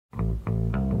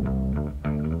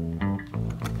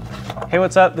Hey,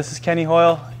 what's up? This is Kenny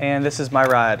Hoyle, and this is my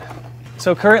ride.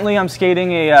 So currently I'm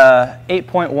skating a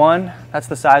 8.1. That's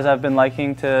the size I've been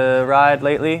liking to ride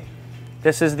lately.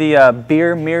 This is the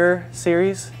Beer Mirror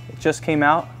series. It just came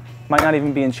out. Might not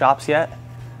even be in shops yet,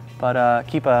 but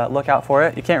keep a lookout for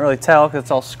it. You can't really tell because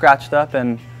it's all scratched up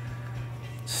and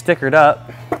stickered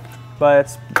up, but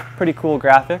it's pretty cool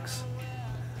graphics.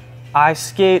 I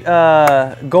skate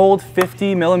gold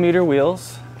 50mm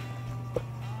wheels.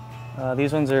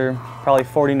 These ones are probably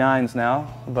 49s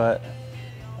now, but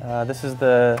this is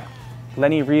the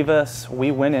Lenny Rivas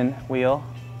We Winnin' wheel.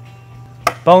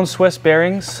 Bone Swiss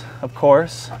bearings, of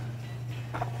course,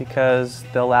 because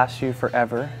they'll last you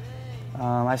forever.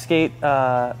 I skate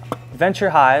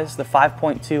Venture Highs, the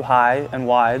 5.2 high and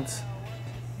wides,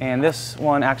 and this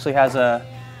one actually has a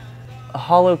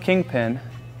hollow kingpin,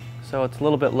 so it's a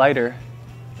little bit lighter.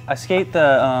 I skate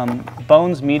the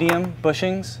Bones medium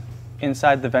bushings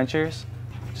inside the Ventures,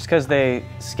 just because they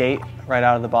skate right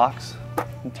out of the box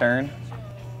and turn.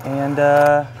 And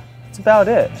that's about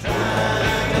it.